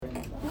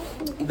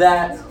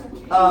that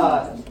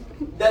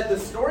that the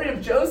story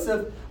of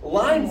Joseph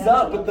lines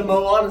up with the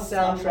Moana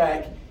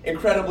soundtrack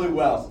incredibly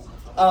well.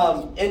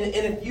 And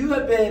if you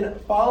have been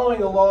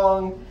following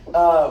along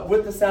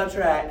with the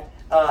soundtrack,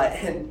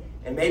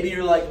 and maybe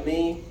you're like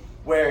me,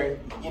 where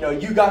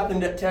you got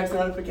the text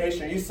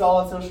notification or you saw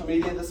on social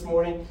media this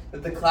morning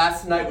that the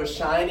class tonight was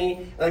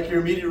Shiny, like your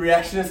immediate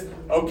reaction is,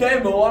 okay,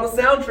 Moana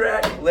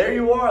soundtrack, there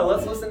you are,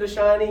 let's listen to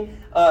Shiny.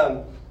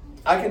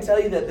 I can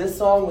tell you that this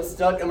song was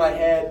stuck in my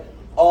head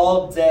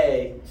all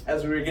day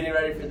as we were getting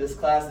ready for this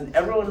class, and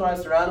everyone who I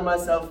surrounded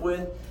myself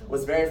with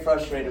was very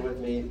frustrated with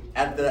me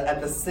at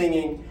the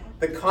singing,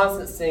 the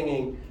constant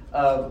singing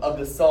of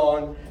the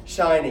song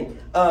Shiny.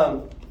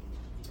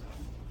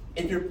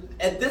 If you're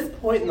at this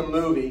point in the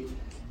movie,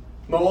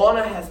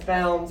 Moana has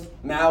found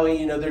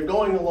Maui. They're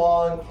going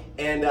along,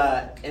 and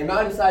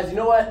Maui decides, you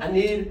know what? I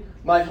need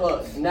my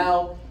hook.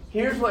 Now,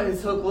 here's what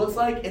his hook looks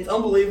like. It's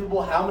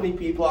unbelievable how many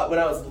people, when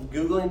I was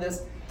Googling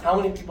this, how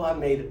many people have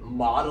made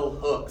model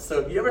hooks.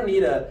 So if you ever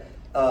need a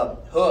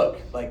hook,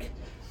 like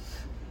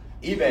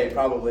eBay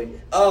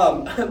probably,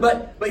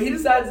 but he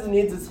decides he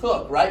needs his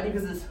hook, right?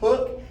 Because his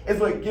hook is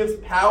what gives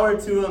power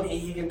to him.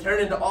 He can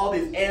turn into all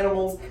these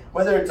animals,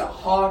 whether it's a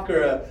hawk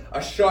or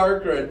a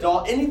shark or a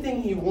doll,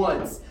 anything he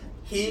wants,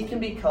 he can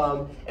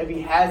become if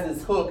he has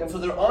his hook. And so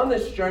they're on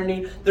this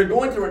journey. They're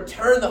going to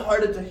return the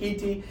heart of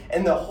Tahiti,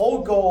 and the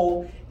whole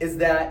goal is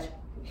that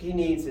he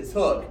needs his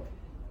hook.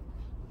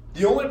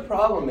 The only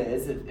problem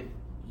is, if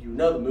you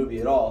know the movie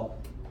at all,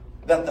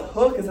 that the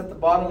hook is at the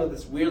bottom of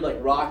this weird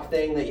rock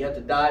thing that you have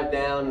to dive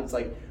down, and it's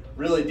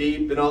really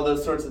deep and all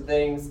those sorts of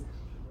things.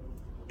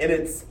 And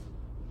it's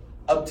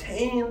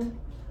obtained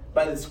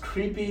by this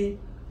creepy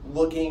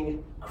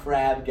looking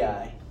crab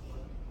guy.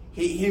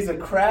 He's a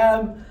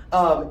crab,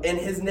 and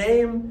his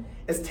name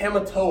is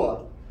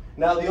Tamatoa.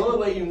 Now the only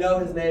way you know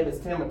his name is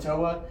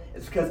Tamatoa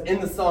is because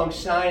in the song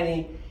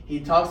Shiny, he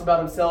talks about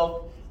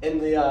himself in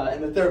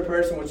the third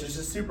person, which is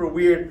just super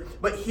weird.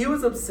 But he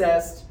was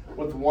obsessed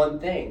with one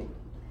thing.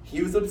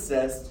 He was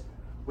obsessed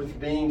with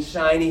being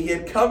shiny. He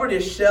had covered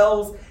his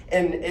shells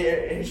and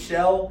his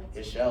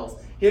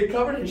shells. He had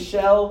covered his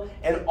shell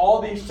and all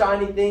these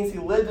shiny things. He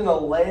lived in a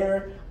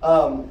lair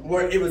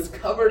where it was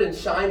covered in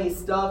shiny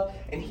stuff.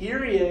 And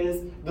here he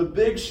is, the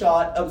big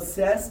shot,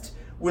 obsessed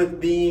with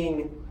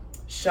being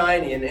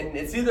shiny. And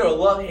it's either a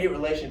love-hate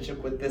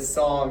relationship with this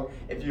song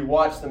if you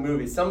watch the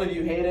movie. Some of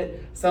you hate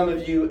it. Some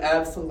of you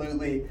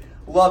absolutely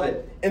love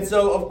it. And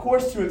so, of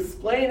course, to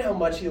explain how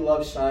much he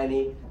loves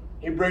Shiny,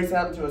 he breaks it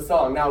out into a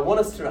song. Now, I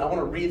want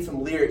to read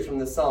some lyrics from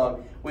this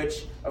song,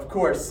 which, of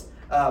course,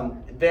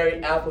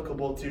 very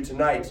applicable to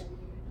tonight.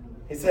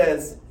 He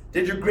says,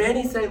 "Did your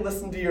granny say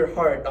listen to your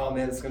heart?" Oh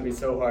man, it's going to be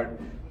so hard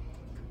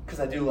because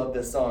I do love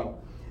this song.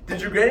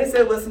 "Did your granny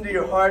say listen to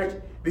your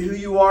heart, be who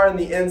you are on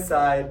the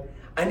inside?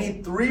 I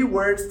need 3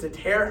 words to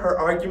tear her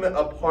argument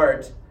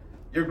apart.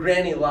 Your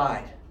granny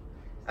lied.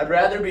 I'd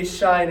rather be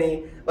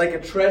shiny like a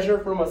treasure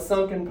from a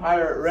sunken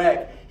pirate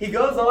wreck." He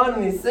goes on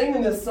and he's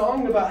singing this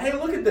song about, hey,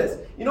 look at this.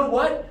 You know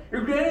what? Your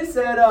granny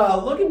said,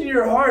 look into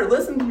your heart,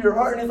 listen to your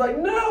heart. And he's like,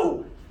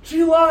 no,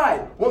 she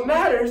lied. What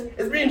matters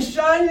is being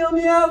shiny on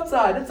the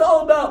outside. It's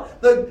all about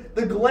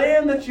the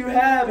glam that you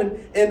have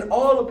and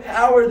all the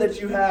power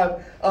that you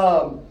have.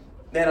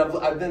 Man,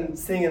 I've been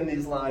singing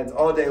these lines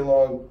all day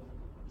long.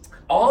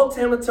 All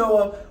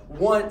Tamatoa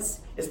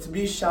wants is to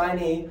be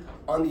shiny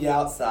on the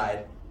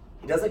outside.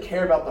 He doesn't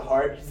care about the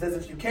heart. He says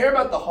if you care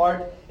about the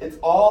heart, it's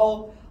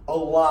all a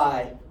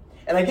lie.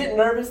 And I get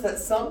nervous that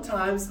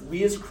sometimes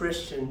we as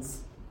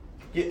Christians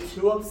get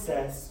too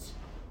obsessed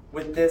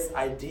with this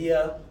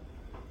idea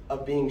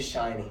of being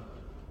shiny.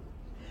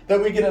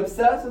 That we get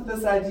obsessed with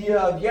this idea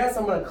of, yes,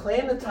 I'm going to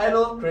claim the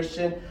title of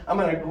Christian. I'm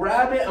going to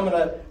grab it. I'm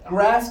going to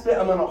grasp it.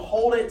 I'm going to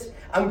hold it.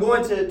 I'm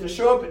going to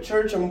show up at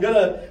church. I'm going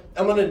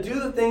to do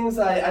the things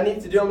I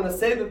need to do. I'm going to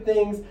say the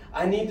things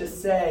I need to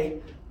say.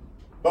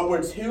 But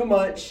we're too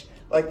much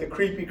like the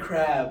creepy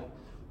crab,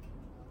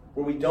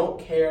 where we don't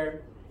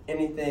care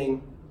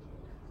anything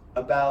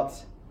about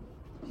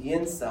the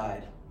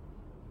inside.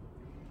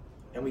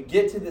 And we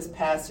get to this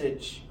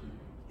passage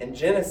in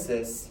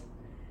Genesis,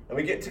 and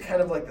we get to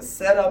kind of like the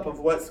setup of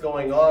what's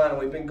going on. And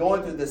we've been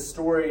going through this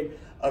story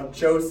of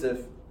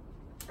Joseph.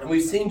 And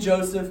we've seen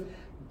Joseph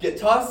get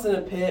tossed in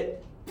a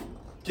pit,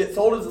 get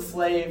sold as a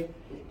slave,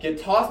 get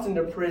tossed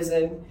into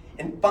prison,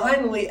 and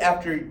finally,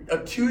 after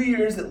 2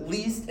 years at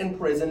least in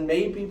prison,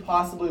 maybe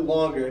possibly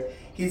longer,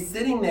 he's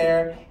sitting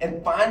there,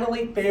 and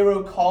finally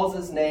Pharaoh calls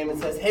his name and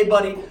says, hey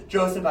buddy,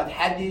 Joseph, I've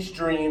had these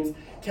dreams,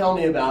 tell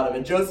me about them.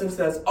 And Joseph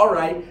says, all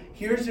right,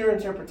 here's your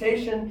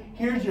interpretation,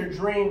 here's your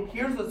dream,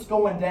 here's what's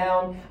going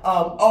down.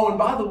 And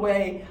by the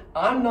way,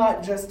 I'm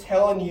not just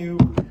telling you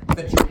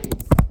the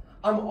dreams.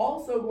 I'm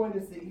also going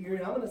to sit here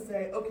and I'm going to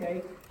say,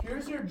 okay,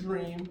 here's your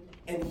dream,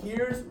 and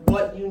here's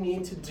what you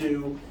need to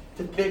do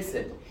to fix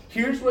it.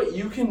 Here's what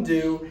you can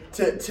do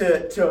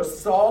to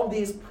solve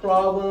these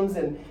problems,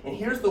 and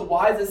here's the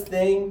wisest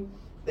thing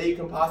that you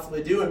can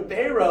possibly do. And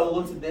Pharaoh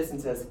looks at this and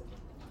says,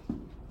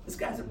 this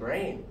guy's a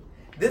brain.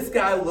 This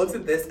guy looks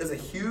at this as a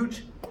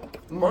huge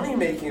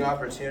money-making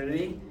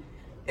opportunity,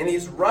 and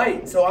he's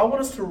right. So I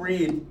want us to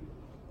read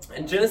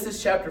in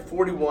Genesis chapter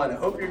 41. I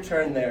hope you're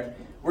turned there.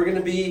 We're going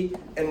to be,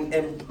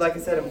 and like I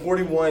said, in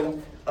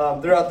 41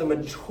 throughout the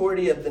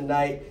majority of the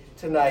night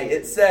tonight.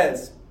 It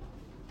says,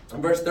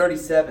 in verse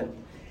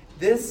 37,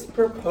 "This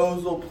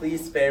proposal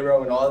pleased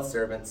Pharaoh and all his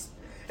servants.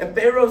 And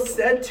Pharaoh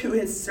said to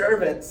his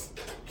servants,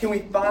 'Can we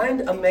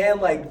find a man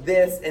like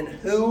this in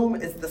whom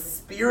is the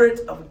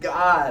Spirit of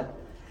God?'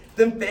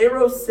 Then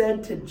Pharaoh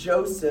said to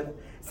Joseph,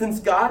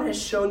 'Since God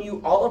has shown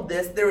you all of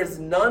this, there is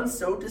none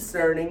so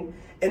discerning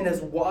and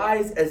as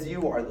wise as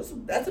you are.'"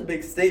 That's a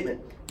big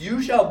statement.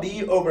 "You shall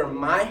be over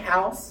my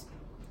house,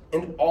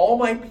 and all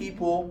my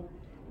people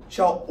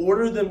shall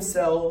order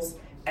themselves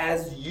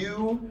as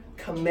you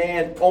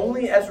command.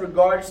 Only as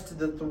regards to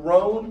the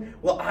throne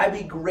will I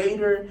be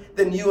greater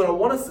than you." And I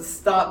want us to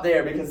stop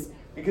there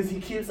because he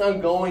keeps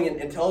on going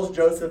and tells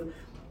Joseph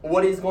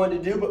what he's going to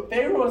do. But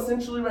Pharaoh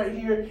essentially right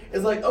here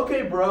is like,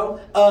 "Okay, bro,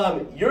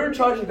 you're in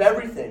charge of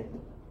everything.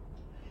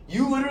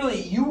 You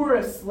were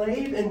a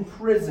slave in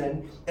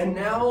prison, and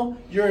now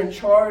you're in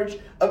charge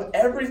of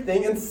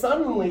everything." And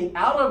suddenly,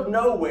 out of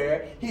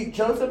nowhere,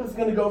 Joseph is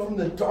going to go from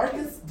the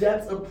darkest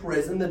depths of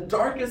prison, the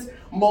darkest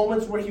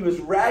moments where he was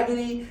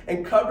raggedy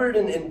and covered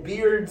in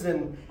beards,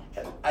 and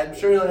I'm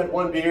sure he only had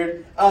one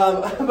beard,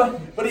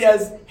 but he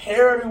has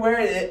hair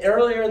everywhere.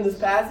 Earlier in this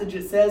passage,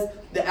 it says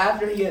that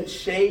after he had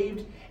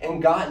shaved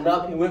and gotten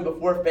up, he went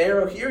before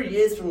Pharaoh. Here he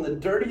is from the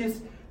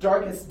dirtiest,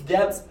 darkest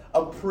depths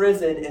of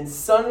prison, and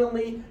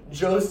suddenly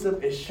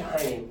Joseph is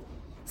shining.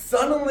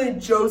 Suddenly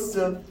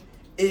Joseph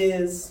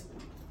is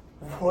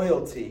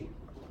royalty.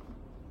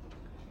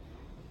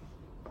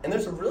 And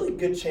there's a really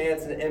good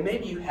chance, and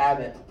maybe you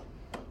haven't,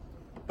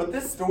 but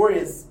this story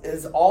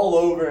is all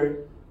over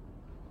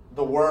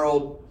the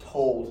world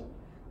told.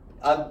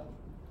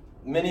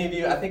 Many of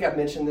you, I think I've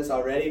mentioned this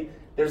already,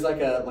 there's like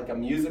a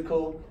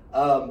musical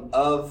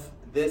of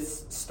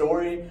this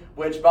story,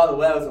 which, by the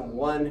way, I was in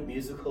one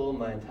musical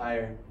my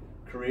entire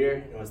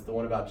career. It was the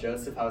one about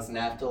Joseph. I was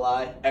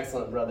Naphtali.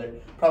 Excellent brother.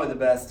 Probably the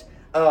best.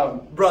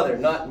 Brother,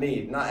 not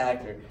me, not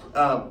actor.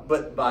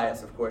 But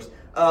bias, of course.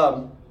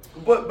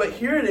 But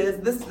here it is.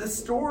 This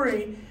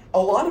story, a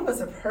lot of us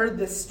have heard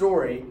this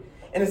story,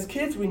 and as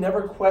kids we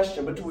never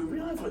question, but do we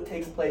realize what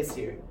takes place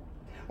here?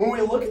 When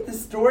we look at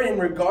this story in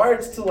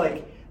regards to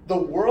like the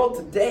world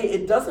today,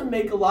 it doesn't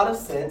make a lot of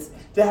sense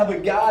to have a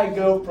guy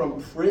go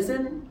from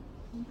prison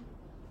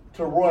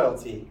to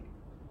royalty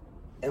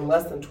in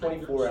less than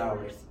 24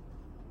 hours.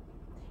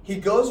 He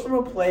goes from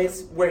a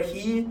place where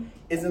he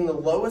is in the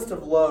lowest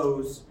of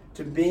lows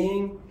to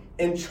being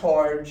in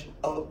charge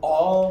of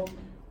all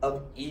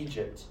of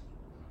Egypt.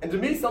 And to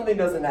me, something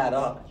doesn't add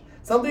up.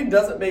 Something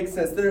doesn't make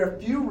sense. There are a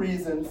few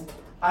reasons,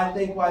 I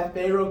think, why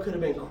Pharaoh could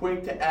have been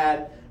quick to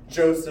add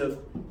Joseph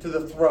to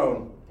the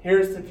throne.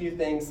 Here's a few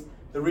things.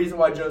 The reason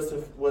why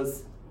Joseph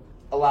was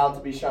allowed to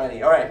be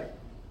shining. All right,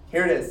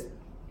 here it is.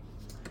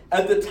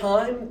 At the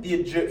time, the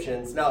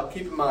Egyptians, now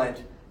keep in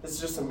mind, this is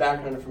just some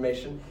background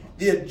information,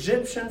 the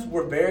Egyptians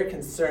were very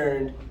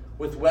concerned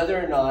with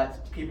whether or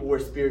not people were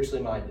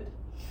spiritually minded.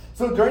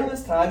 So during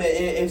this time,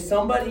 if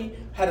somebody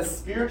had a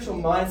spiritual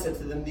mindset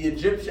to them, the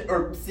Egyptian,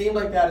 or seemed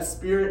like they had a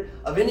spirit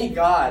of any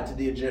god to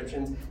the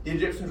Egyptians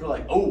were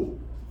like, "Oh,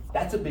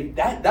 that's a big,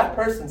 that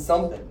person's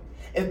something."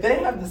 If they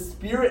have the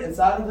spirit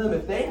inside of them,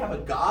 if they have a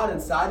God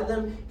inside of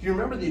them, if you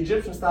remember, the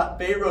Egyptians thought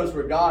pharaohs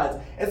were gods.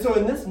 And so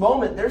in this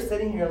moment, they're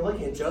sitting here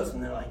looking at Joseph,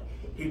 and they're like,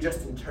 "He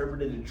just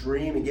interpreted a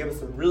dream and gave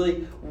us a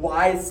really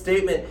wise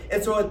statement."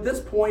 And so at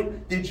this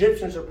point, the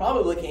Egyptians are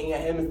probably looking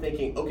at him and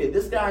thinking, okay,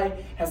 this guy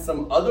has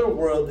some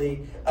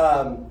otherworldly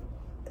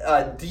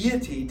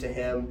deity to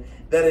him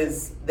that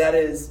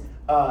is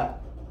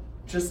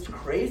just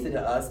crazy to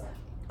us.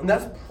 And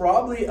that's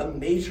probably a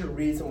major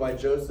reason why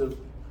Joseph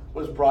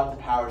was brought to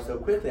power so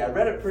quickly. I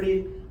read it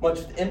pretty much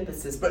with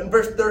emphasis, but in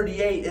verse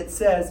 38 it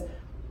says,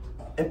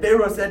 "And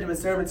Pharaoh said to his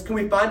servants, 'Can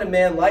we find a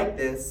man like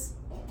this?'"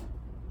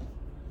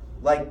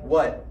 Like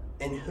what?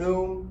 "In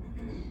whom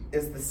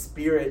is the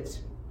Spirit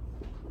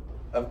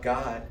of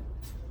God?"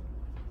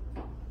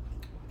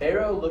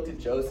 Pharaoh looked at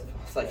Joseph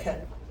and was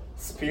like,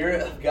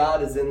 Spirit of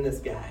God is in this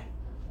guy.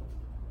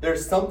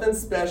 There's something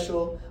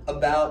special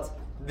about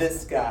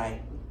this guy.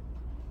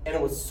 And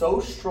it was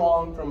so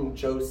strong from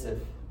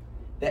Joseph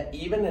that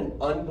even an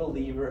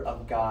unbeliever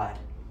of God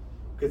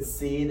could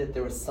see that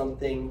there was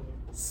something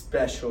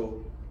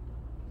special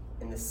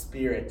in the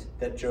spirit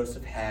that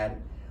Joseph had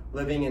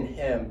living in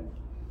him.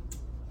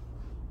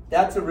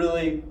 That's a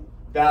really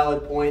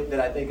valid point that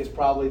I think is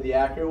probably the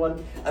accurate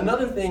one.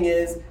 Another thing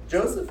is,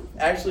 Joseph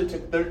actually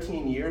took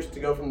 13 years to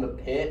go from the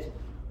pit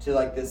to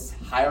like this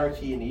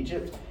hierarchy in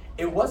Egypt.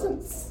 It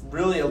wasn't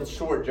really a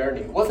short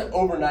journey. It wasn't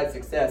overnight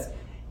success.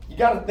 You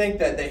got to think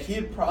that he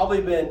had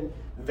probably been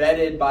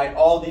vetted by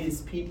all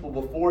these people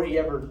before he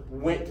ever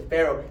went to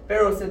Pharaoh.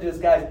 Pharaoh said to his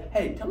guys,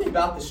 hey, tell me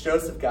about this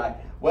Joseph guy.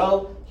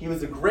 Well, he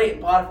was a great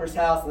in Potiphar's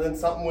house, and then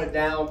something went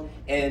down,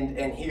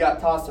 and he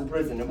got tossed in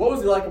prison. And what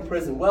was he like in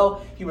prison?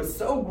 Well, he was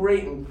so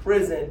great in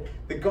prison,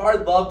 the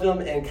guard loved him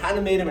and kind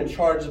of made him in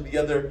charge of the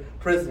other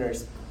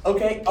prisoners.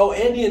 Okay,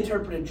 and he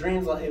interpreted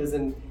dreams while he was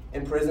in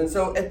prison.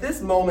 So at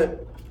this moment,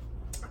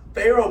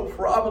 Pharaoh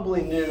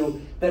probably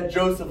knew that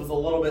Joseph was a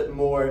little bit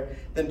more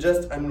than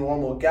just a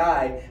normal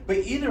guy. But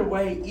either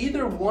way,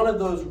 either one of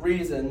those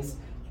reasons,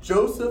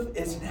 Joseph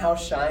is now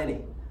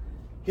shining.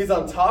 He's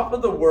on top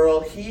of the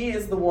world. He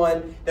is the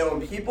one that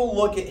when people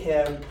look at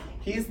him,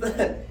 he's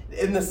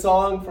in the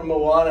song from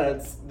Moana,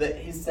 it's that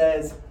he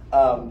says,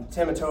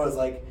 Tamatoa is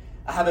like,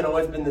 I haven't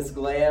always been this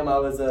glam. I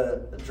was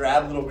a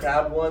drab little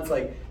crab once.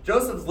 Like,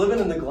 Joseph's living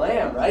in the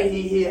glam, right?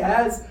 He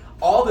has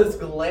all this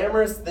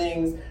glamorous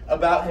things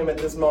about him at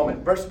this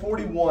moment. Verse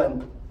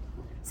 41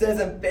 says,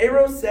 and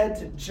Pharaoh said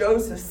to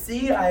Joseph,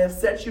 see, I have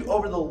set you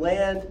over the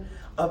land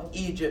of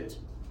Egypt.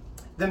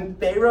 Then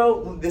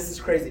Pharaoh, this is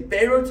crazy,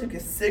 Pharaoh took a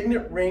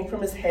signet ring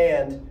from his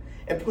hand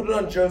and put it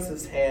on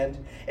Joseph's hand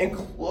and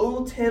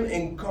clothed him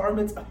in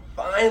garments of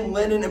fine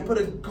linen and put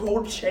a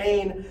gold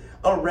chain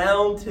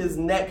around his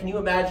neck. Can you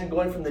imagine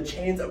going from the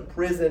chains of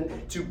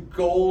prison to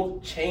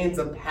gold chains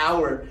of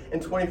power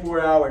in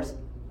 24 hours?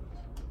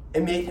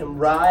 And made him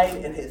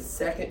ride in his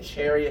second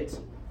chariot.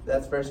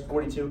 That's verse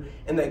 42.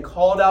 And they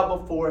called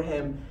out before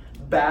him,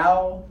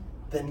 bow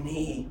the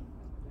knee.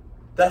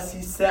 Thus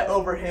he set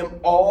over him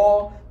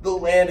all the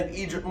land of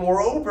Egypt.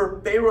 Moreover,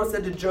 Pharaoh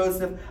said to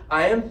Joseph,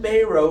 I am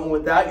Pharaoh, and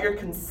without your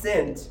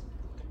consent,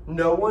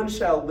 no one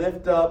shall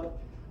lift up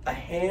a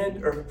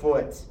hand or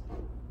foot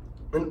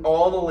in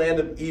all the land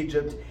of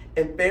Egypt.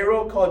 And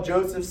Pharaoh called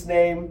Joseph's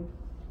name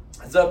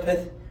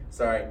Zaphenath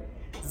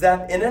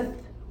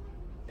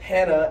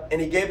Paneah,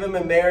 and he gave him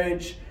in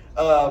marriage,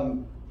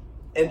 and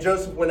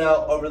Joseph went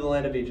out over the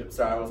land of Egypt.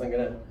 Sorry, I wasn't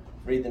going to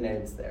read the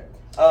names there.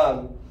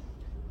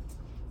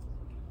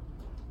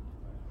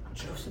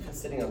 Joseph is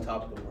sitting on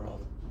top of the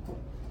world.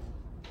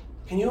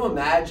 Can you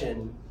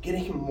imagine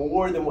getting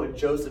more than what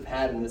Joseph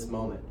had in this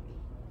moment?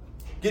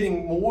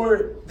 Getting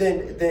more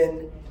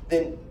than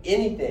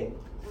anything.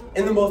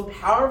 In the most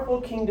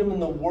powerful kingdom in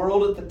the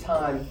world at the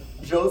time,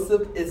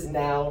 Joseph is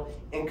now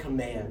in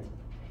command.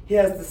 He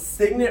has the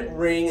signet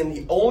ring, and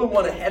the only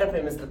one ahead of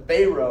him is the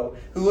Pharaoh,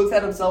 who looks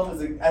at himself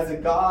as a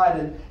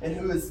god and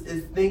who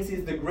thinks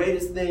he's the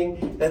greatest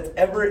thing that's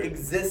ever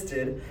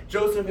existed.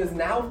 Joseph is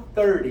now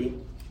 30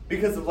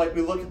 because of,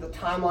 we look at the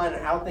timeline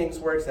and how things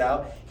works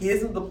out. He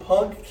isn't the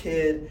punk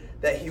kid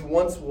that he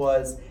once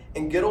was,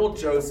 and good old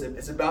Joseph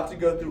is about to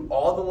go through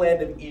all the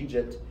land of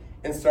Egypt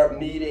and start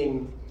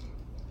meeting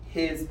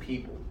his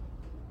people,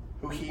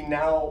 who he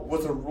now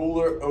was a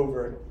ruler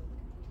over.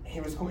 He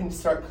was going to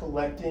start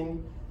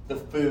collecting the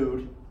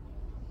food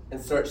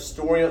and start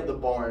storing up the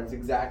barns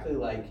exactly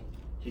like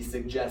he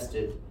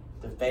suggested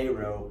to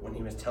Pharaoh when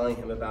he was telling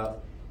him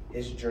about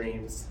his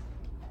dreams.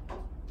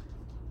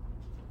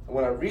 And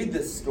when I read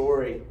this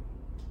story,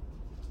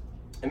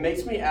 it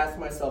makes me ask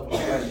myself a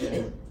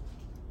question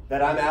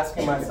that I'm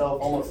asking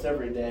myself almost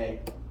every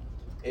day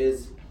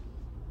is,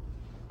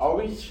 are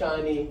we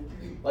shiny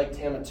like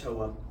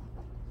Tamatoa,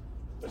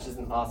 which is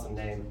an awesome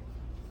name?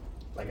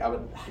 I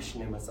should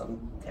name my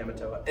son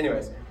Tamatoa.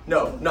 Anyways,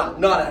 no,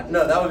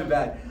 that would be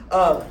bad.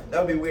 That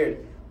would be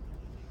weird.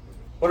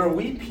 But are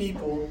we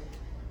people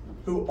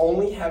who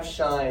only have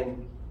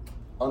shine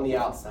on the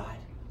outside?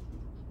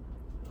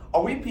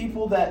 Are we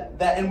people that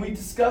and we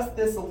discussed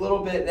this a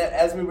little bit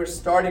as we were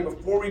starting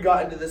before we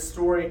got into this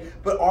story,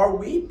 but are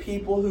we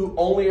people who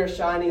only are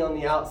shining on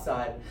the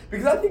outside?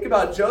 Because I think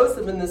about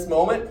Joseph in this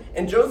moment,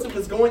 and Joseph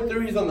is going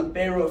through, he's on the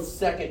Pharaoh's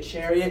second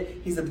chariot.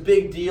 He's a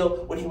big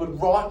deal. When he would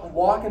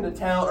walk into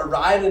town or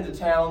ride into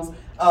towns,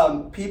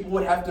 people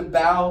would have to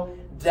bow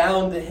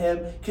down to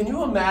him. Can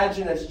you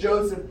imagine as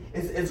Joseph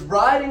is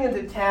riding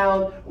into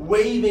town,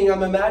 waving?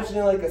 I'm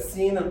imagining a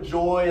scene of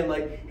joy and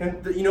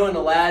in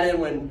Aladdin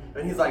when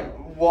he's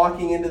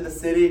walking into the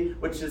city,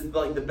 which is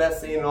the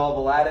best scene in all of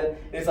Aladdin.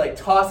 And he's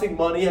tossing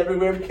money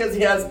everywhere because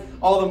he has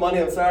all the money.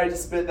 I'm sorry, I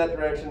just spit that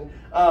direction.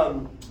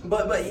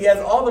 But he has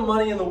all the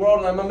money in the world,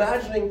 and I'm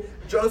imagining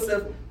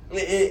Joseph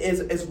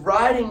is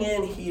riding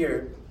in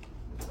here.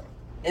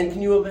 And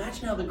can you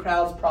imagine how the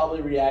crowds probably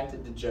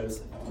reacted to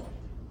Joseph?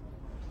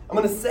 I'm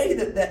going to say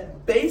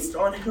that based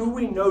on who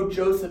we know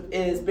Joseph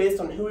is, based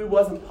on who he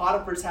was in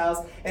Potiphar's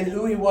house and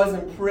who he was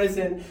in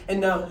prison,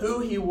 and now who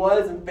he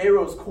was in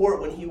Pharaoh's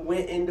court when he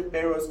went into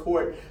Pharaoh's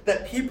court,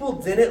 that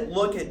people didn't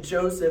look at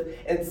Joseph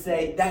and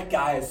say, that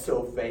guy is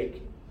so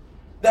fake.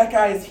 That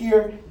guy is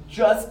here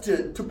just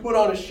to put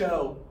on a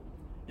show.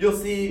 You'll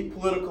see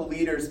political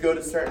leaders go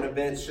to certain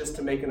events just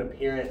to make an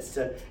appearance,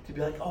 to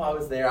be like, oh, I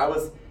was there. I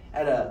was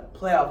at a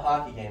playoff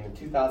hockey game in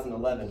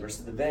 2011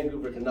 versus the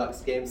Vancouver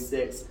Canucks, Game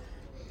 6.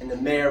 And the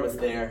mayor was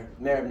there,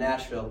 mayor of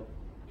Nashville.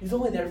 He was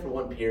only there for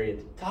one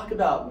period. Talk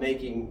about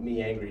making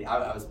me angry. I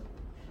was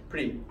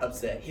pretty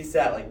upset. He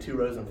sat like 2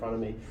 rows in front of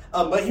me.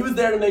 But he was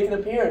there to make an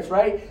appearance,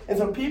 right? And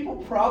so people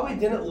probably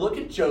didn't look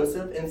at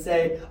Joseph and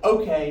say,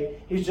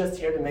 okay, he's just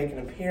here to make an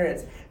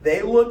appearance.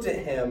 They looked at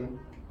him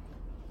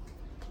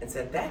and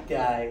said, that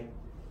guy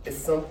is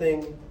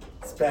something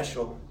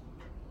special.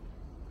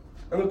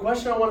 And the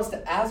question I want us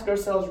to ask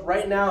ourselves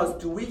right now is,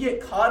 do we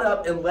get caught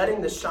up in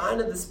letting the shine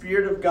of the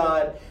Spirit of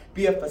God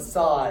be a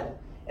facade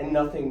and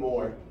nothing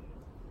more?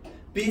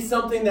 Be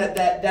something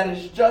that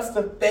is just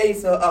a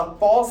face, a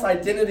false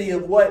identity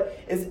of what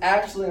is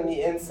actually on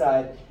the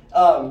inside.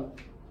 I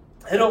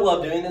don't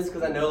love doing this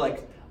because I know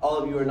like all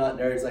of you are not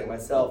nerds like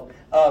myself.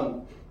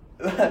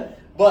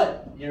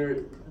 But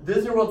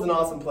Disney World's an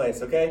awesome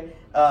place, okay?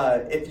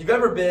 If you've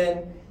ever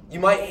been, you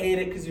might hate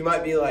it because you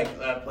might be like,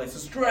 that place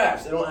is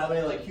trash. They don't have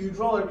any like huge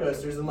roller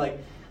coasters. And like,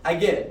 I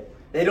get it.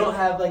 They don't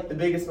have like the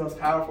biggest, most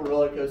powerful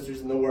roller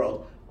coasters in the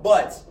world.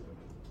 But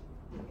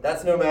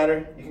that's no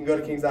matter. You can go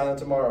to Kings Island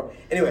tomorrow.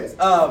 Anyways,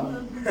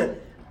 but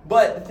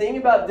the thing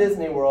about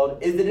Disney World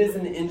is it is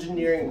an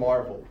engineering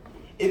marvel.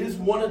 It is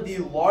one of the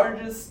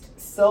largest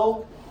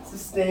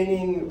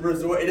self-sustaining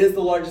resort. It is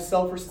the largest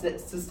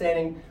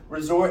self-sustaining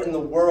resort in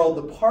the world.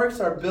 The parks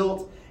are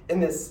built in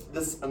this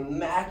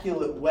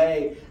immaculate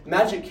way.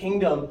 Magic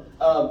Kingdom,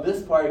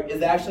 this park,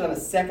 is actually on a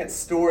 2nd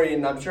story,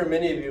 and I'm sure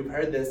many of you have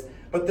heard this,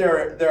 but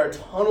there are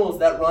tunnels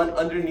that run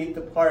underneath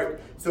the park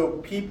so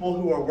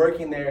people who are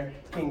working there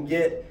can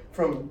get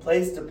from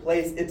place to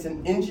place. It's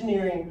an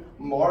engineering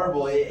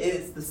marvel.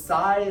 It's the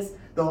size,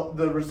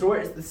 the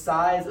resort is the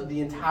size of the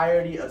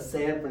entirety of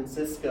San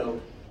Francisco.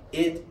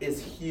 It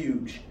is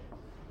huge.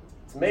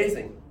 It's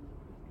amazing.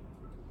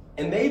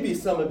 And maybe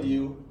some of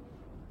you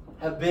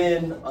have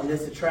been on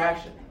this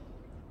attraction,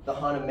 the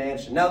Haunted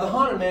Mansion. Now, the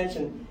Haunted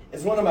Mansion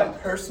is one of my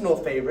personal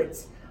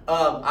favorites.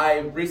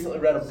 I recently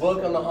read a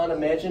book on the Haunted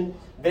Mansion.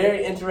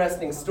 Very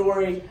interesting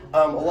story.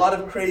 A lot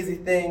of crazy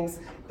things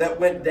that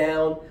went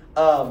down.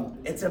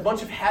 It's a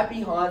bunch of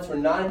happy haunts where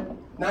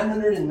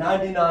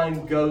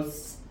 999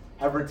 ghosts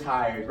have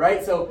retired,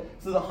 right? So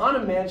the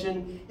Haunted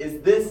Mansion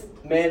is this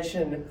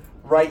mansion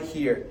right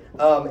here.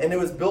 And it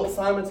was built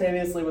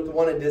simultaneously with the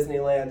one at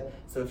Disneyland.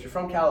 So if you're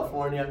from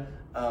California,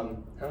 how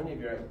many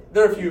of you are?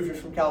 There are a few if you're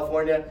from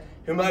California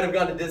who might have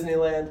gone to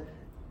Disneyland.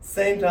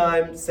 Same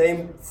time,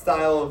 same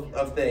style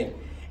of thing.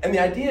 And the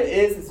idea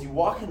is you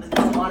walk into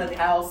this haunted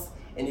house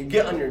and you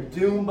get on your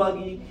doom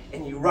buggy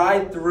and you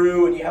ride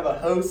through and you have a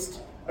host,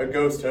 a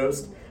ghost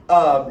host,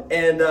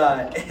 and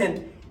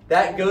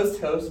that ghost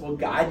host will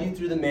guide you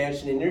through the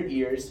mansion in your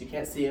ears. You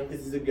can't see him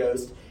because he's a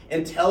ghost,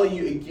 and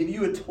give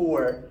you a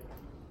tour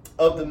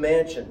of the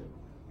mansion.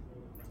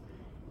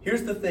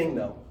 Here's the thing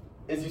though,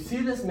 is you see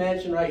this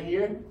mansion right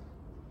here,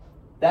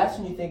 that's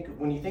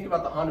when you think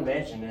about the Haunted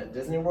Mansion at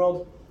Disney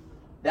World,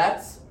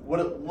 that's what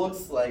it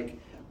looks like.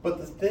 But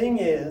the thing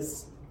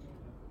is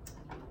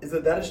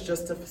that is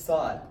just a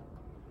facade.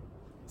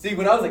 See,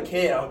 when I was a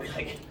kid, I would be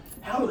like,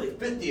 how do they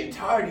fit the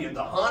entirety of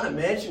the Haunted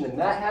Mansion in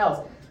that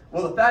house?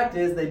 Well, the fact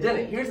is they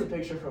didn't. Here's a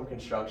picture from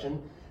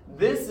construction.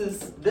 This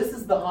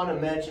is the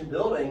Haunted Mansion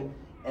building,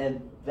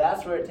 and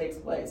that's where it takes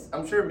place.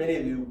 I'm sure many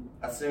of you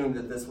assumed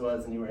that this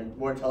was, and you were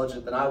more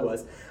intelligent than I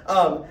was.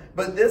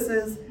 But this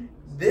is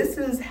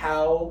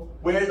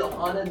where the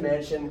Haunted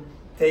Mansion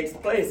takes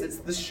place. It's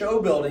the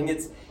show building.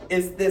 It's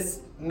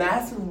this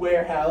massive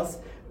warehouse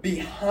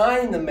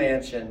behind the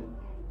mansion.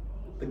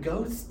 The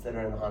ghosts that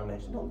are in the Haunted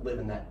Mansion don't live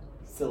in that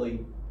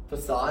silly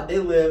facade. They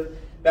live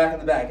back in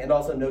the back, and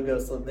also no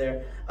ghosts live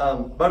there.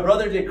 My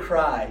brother did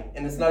cry,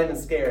 and it's not even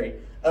scary.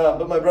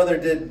 But my brother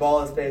did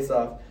bawl his face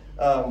off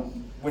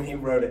when he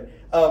wrote it.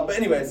 But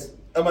anyways,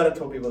 I might have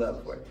told people that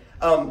before.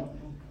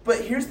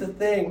 But here's the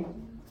thing.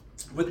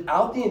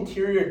 Without the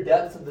interior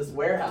depths of this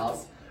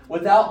warehouse,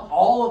 without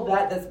all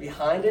of that's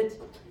behind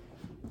it,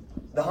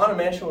 the Haunted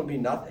Mansion would be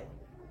nothing.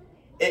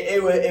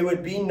 It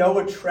would be no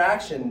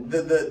attraction.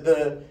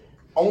 The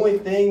only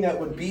thing that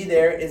would be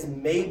there is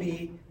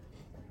maybe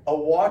a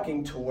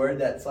walking tour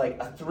that's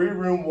like a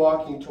 3-room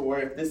walking tour.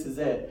 If this is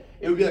it,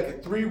 it would be like a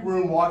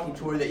 3-room walking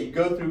tour that you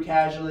go through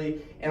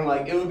casually, and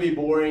like it would be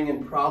boring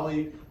and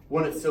probably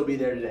wouldn't still be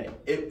there today.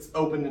 It's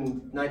opened in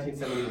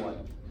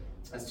 1971.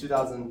 That's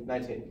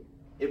 2019.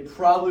 It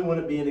probably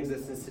wouldn't be in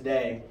existence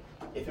today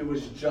if it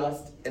was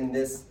just in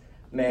this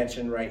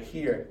mansion right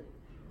here.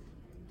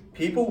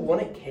 People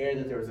wouldn't care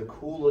that there was a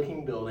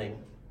cool-looking building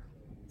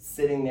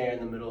sitting there in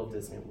the middle of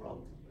Disney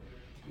World.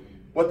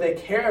 What they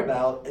care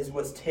about is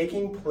what's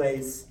taking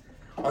place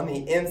on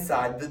the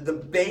inside. The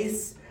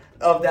base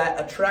of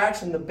that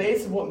attraction, the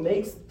base of what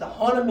makes the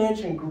Haunted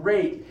Mansion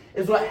great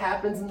is what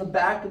happens in the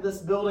back of this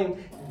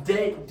building,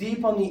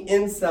 deep on the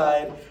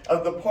inside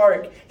of the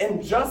park.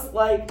 And just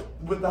like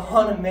with the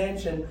Haunted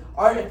Mansion,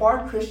 if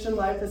our Christian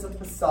life is a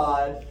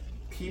facade,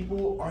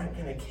 people aren't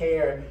going to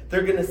care.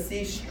 They're going to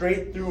see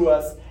straight through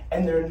us,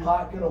 and they're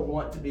not going to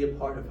want to be a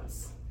part of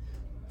us.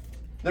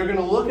 They're going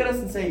to look at us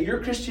and say,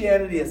 your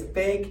Christianity is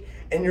fake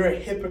and you're a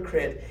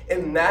hypocrite.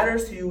 It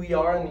matters who we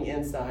are on the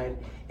inside.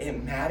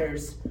 It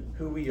matters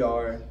who we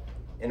are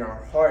in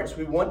our hearts.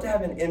 We want to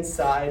have an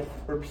inside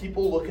where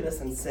people look at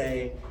us and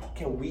say,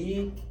 can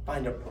we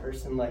find a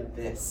person like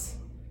this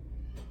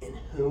in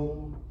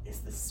whom is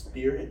the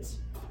Spirit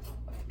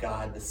of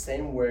God? The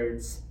same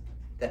words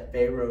that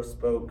Pharaoh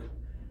spoke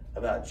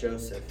about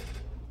Joseph.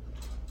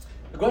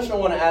 The question I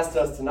want to ask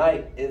us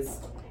tonight is,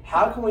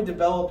 how can we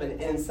develop an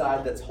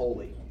inside that's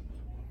holy?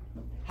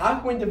 How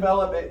can we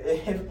develop,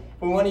 if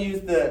we want to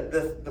use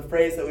the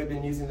phrase that we've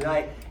been using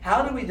tonight,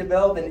 how do we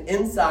develop an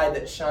inside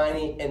that's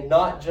shiny and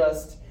not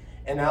just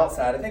an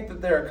outside? I think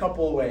that there are a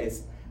couple of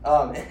ways.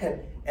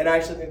 And I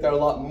actually think there are a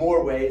lot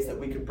more ways that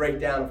we could break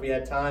down if we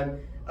had time.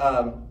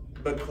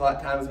 But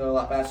time is going a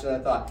lot faster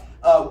than I thought.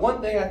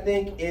 One thing I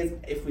think is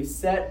if we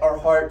set our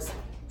hearts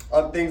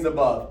on things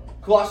above.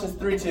 Colossians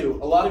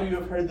 3:2. A lot of you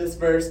have heard this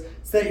verse.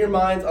 Set your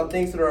minds on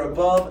things that are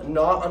above,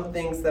 not on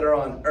things that are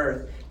on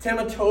earth.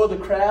 Timoteo the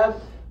crab,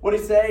 what did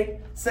he say?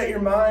 Set your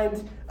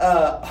mind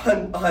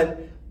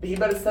he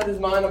better set his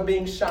mind on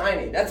being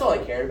shiny. That's all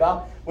he cared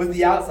about, was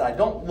the outside.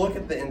 Don't look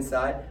at the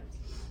inside.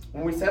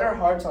 When we set our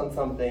hearts on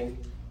something,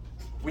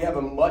 we have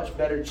a much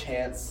better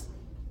chance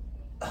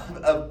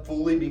of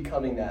fully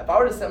becoming that. If I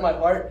were to set my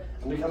heart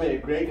on becoming a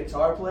great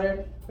guitar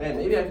player, man,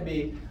 maybe I could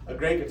be a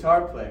great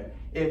guitar player.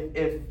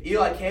 If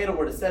Eli Cato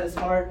were to set his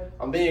heart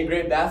on being a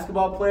great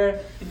basketball player,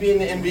 he'd be in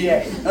the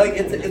NBA. Like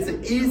it's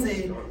an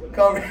easy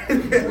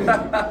conversation.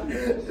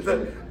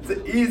 it's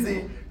an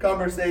easy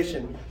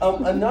conversation.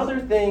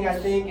 Another thing I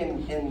think,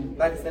 and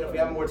like I said, if we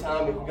have more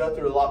time, we can go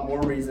through a lot more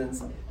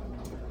reasons.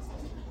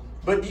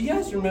 But do you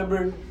guys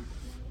remember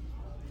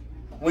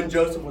when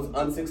Joseph was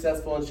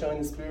unsuccessful in showing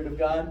the Spirit of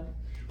God?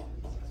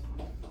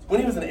 When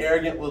he was an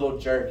arrogant little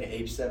jerk at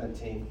age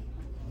 17.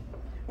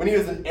 When he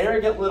was an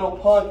arrogant little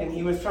punk and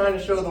he was trying to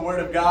show the Word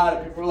of God,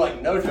 and people were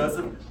like, no,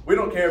 Joseph, we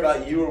don't care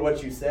about you or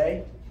what you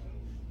say.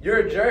 You're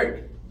a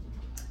jerk.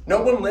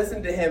 No one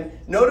listened to him.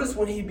 Notice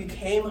when he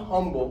became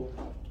humble,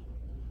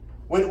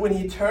 when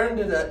he turned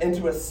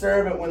into a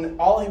servant, when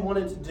all he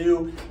wanted to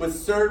do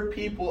was serve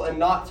people and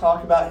not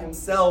talk about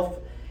himself,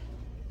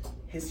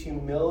 his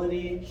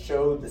humility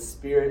showed the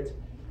Spirit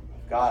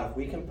of God. If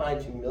we can find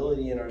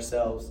humility in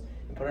ourselves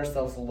and put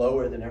ourselves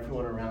lower than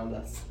everyone around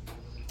us,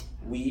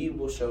 we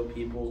will show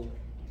people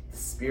the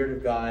Spirit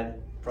of God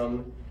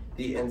from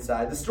the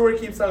inside. The story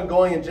keeps on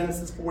going in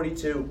Genesis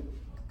 42.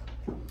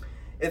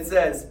 It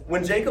says,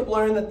 when Jacob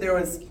learned that there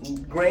was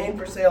grain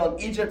for sale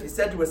in Egypt, he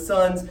said to his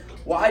sons,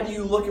 why do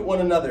you look at one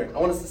another? I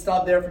want us to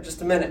stop there for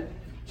just a minute.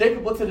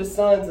 Jacob looks at his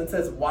sons and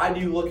says, why do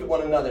you look at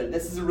one another?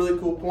 This is a really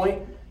cool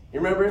point. You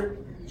remember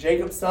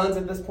Jacob's sons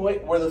at this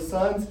point were the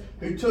sons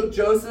who took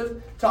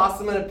Joseph,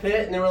 tossed him in a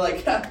pit, and they were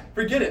like,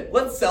 forget it,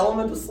 let's sell him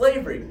into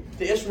slavery.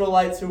 The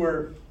Ishmaelites who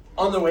were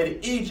on their way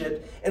to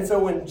Egypt. And so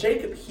when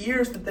Jacob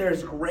hears that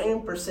there's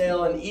grain for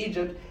sale in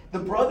Egypt, the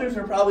brothers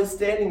are probably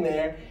standing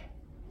there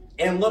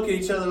and look at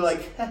each other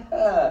like,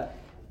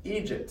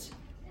 Egypt.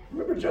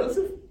 Remember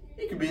Joseph?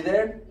 He could be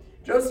there.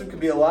 Joseph could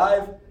be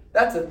alive.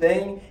 That's a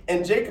thing.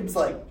 And Jacob's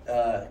like,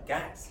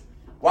 guys,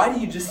 why do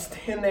you just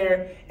stand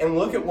there and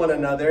look at one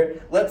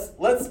another?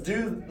 Let's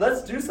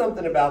do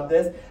something about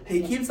this.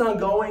 He keeps on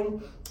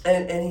going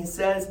and he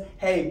says,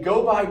 hey,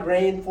 go buy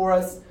grain for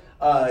us.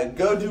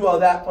 Go do all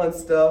that fun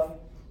stuff.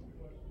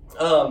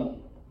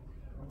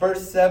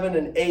 Verse 7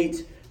 and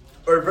 8,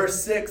 or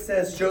verse 6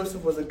 says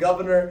Joseph was a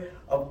governor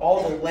of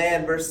all the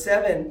land. Verse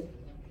 7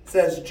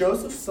 says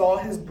Joseph saw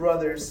his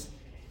brothers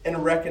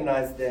and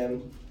recognized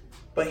them,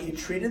 but he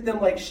treated them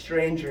like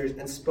strangers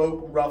and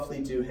spoke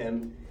roughly to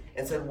him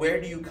and said, where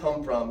do you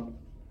come from?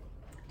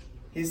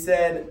 He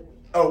said,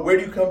 where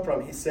do you come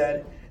from? He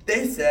said,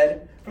 they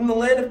said, from the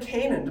land of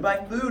Canaan to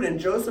buy food. And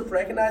Joseph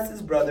recognized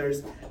his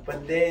brothers,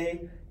 but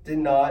they did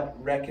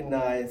not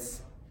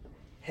recognize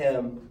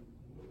him.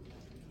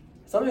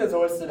 Something that's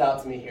always stood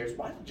out to me here is,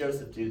 why did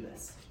Joseph do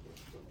this?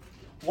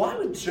 Why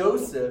would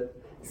Joseph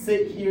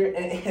sit here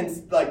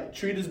and like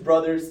treat his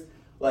brothers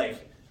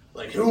like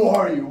who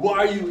are you? Why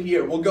are you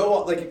here? We'll go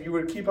on, like if you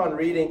were to keep on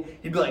reading,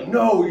 he'd be like,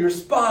 no, you're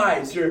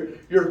spies.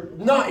 You're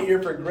not here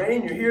for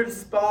grain. You're here to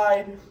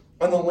spy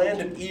on the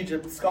land of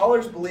Egypt.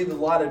 Scholars believe a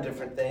lot of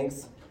different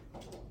things.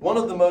 One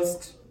of the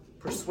most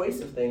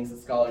persuasive things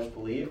that scholars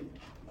believe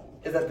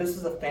is that this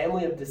is a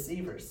family of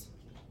deceivers.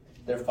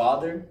 Their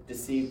father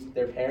deceived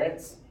their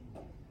parents.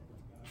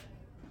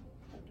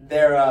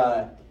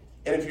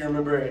 And if you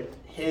remember,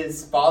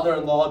 his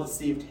father-in-law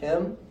deceived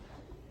him.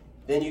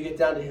 Then you get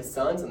down to his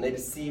sons, and they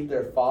deceived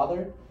their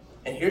father.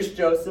 And here's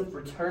Joseph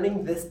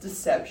returning this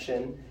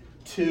deception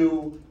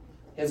to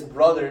his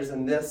brothers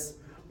in this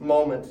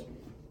moment.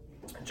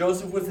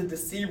 Joseph was a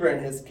deceiver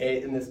in this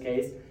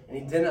case, and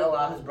he didn't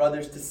allow his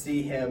brothers to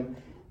see him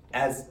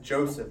as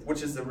Joseph,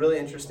 which is a really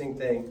interesting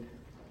thing.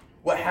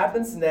 What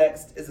happens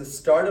next is a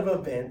start of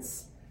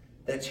events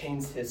that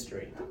changed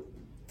history.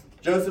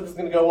 Joseph is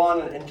going to go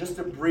on, and just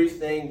a brief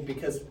thing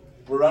because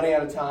we're running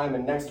out of time,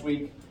 and next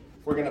week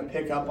we're going to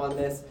pick up on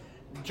this.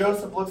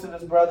 Joseph looks at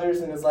his brothers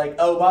and is like,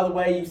 oh, by the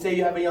way, you say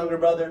you have a younger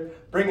brother,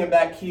 bring him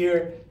back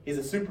here. He's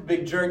a super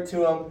big jerk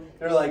to him.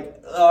 They're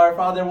like, oh, our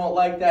father won't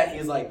like that.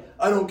 He's like,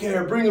 I don't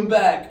care, bring him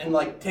back. And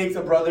like takes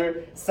a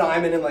brother,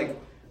 Simon, and like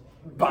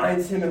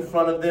binds him in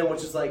front of them,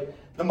 which is like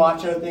the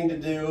macho thing to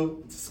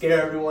do, to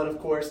scare everyone, of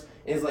course.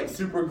 And he's like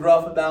super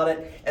gruff about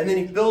it. And then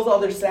he fills all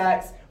their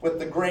sacks with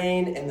the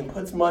grain and then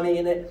puts money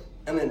in it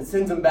and then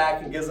sends them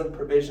back and gives them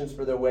provisions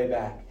for their way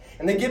back.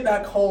 And they get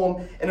back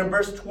home, and in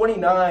verse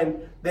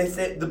 29,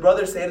 the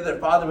brothers say to their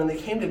father, when they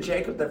came to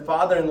Jacob, their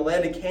father, in the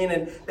land of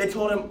Canaan, they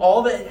told him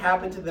all that had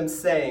happened to them,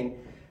 saying,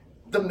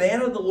 the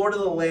man of the Lord of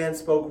the land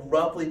spoke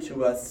roughly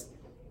to us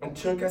and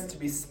took us to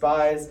be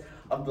spies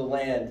of the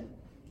land.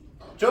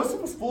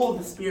 Joseph was full of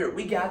the Spirit.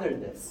 We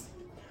gathered this.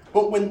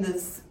 But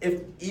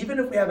even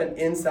if we have an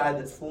inside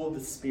that's full of the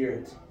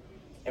Spirit,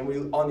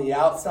 and on the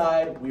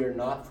outside we are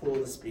not full of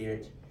the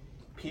Spirit,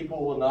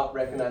 people will not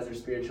recognize their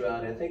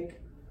spirituality. I think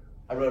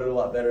I wrote it a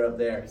lot better up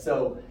there.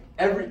 So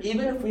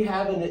even if we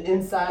have an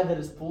inside that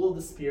is full of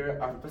the Spirit,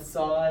 our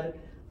facade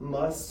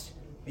must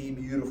be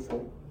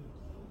beautiful.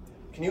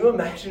 Can you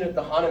imagine if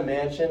the Haunted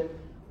Mansion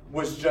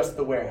was just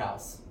the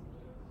warehouse?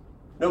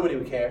 Nobody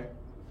would care.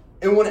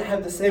 It wouldn't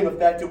have the same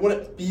effect. It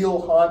wouldn't feel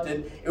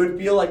haunted. It would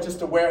feel like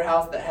just a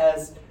warehouse that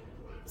has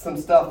some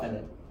stuff in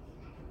it.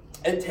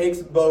 It takes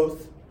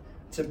both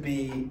to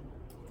be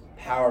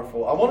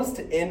powerful. I want us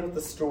to end with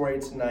a story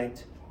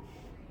tonight.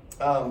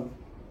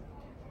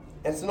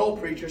 It's an old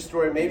preacher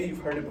story. Maybe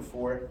you've heard it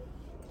before.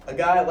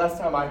 Last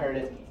time I heard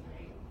it,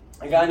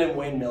 a guy named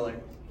Wayne Miller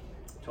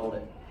told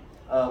it.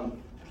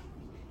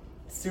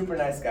 Super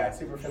nice guy,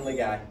 super friendly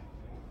guy.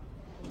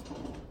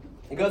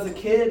 He goes, a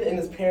kid and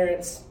his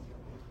parents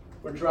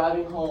were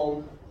driving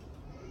home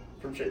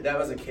from church. That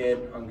was a kid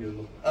on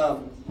Google.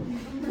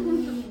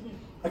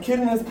 A kid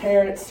and his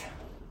parents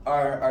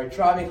are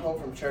driving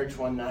home from church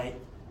one night,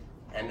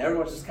 and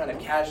everyone's just kind of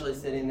casually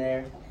sitting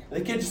there.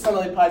 And the kid just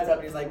suddenly pipes up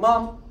and he's like,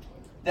 Mom,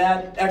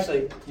 Dad,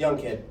 actually, young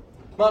kid,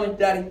 Mommy,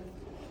 Daddy,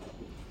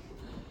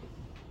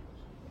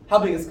 how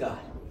big is God?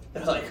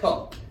 They're like,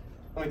 oh,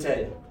 let me tell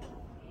you,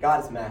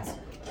 God is massive.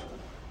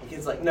 The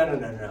kid's like,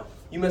 no.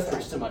 You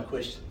misunderstood my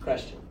question.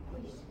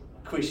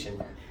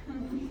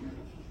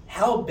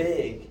 How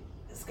big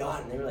is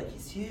God? And they were like,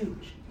 he's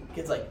huge. The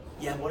kid's like,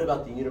 yeah, what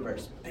about the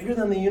universe? Bigger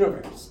than the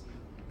universe.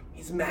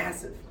 He's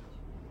massive.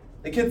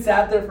 The kid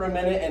sat there for a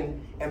minute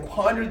and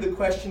pondered the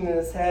question in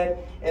his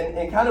head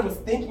and kind of was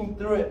thinking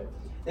through it.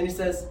 And he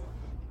says,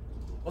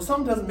 well,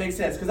 something doesn't make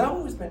sense, because I've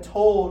always been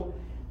told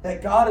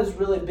that God is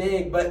really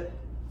big, but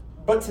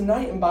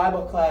tonight in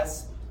Bible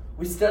class,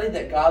 we studied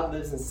that God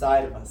lives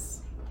inside of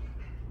us.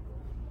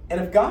 And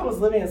if God was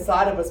living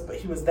inside of us, but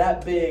he was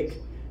that big,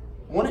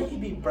 wouldn't he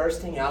be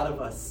bursting out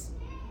of us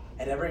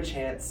at every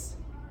chance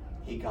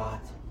he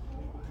got?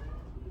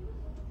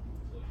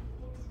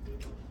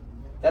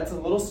 That's a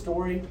little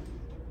story,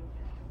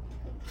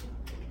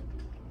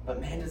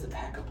 but man, does it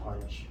pack a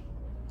punch.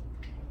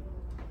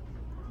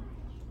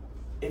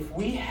 If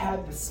we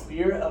had the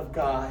Spirit of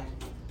God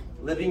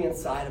living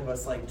inside of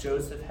us like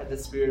Joseph had the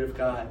Spirit of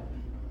God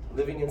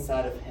living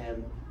inside of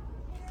him,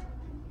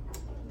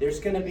 there's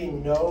going to be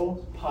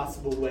no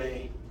possible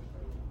way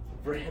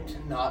for him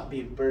to not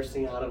be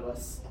bursting out of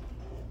us.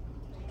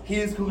 He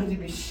is going to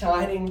be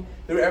shining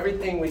through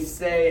everything we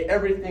say,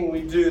 everything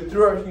we do,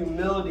 through our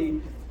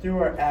humility, through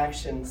our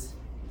actions.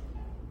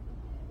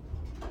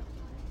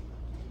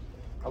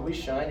 Are we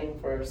shining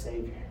for our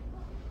Savior?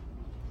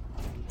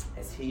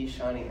 Is he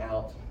shining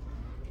out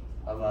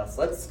of us?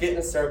 Let's get in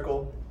a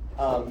circle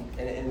and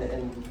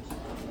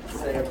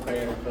say a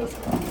prayer and close.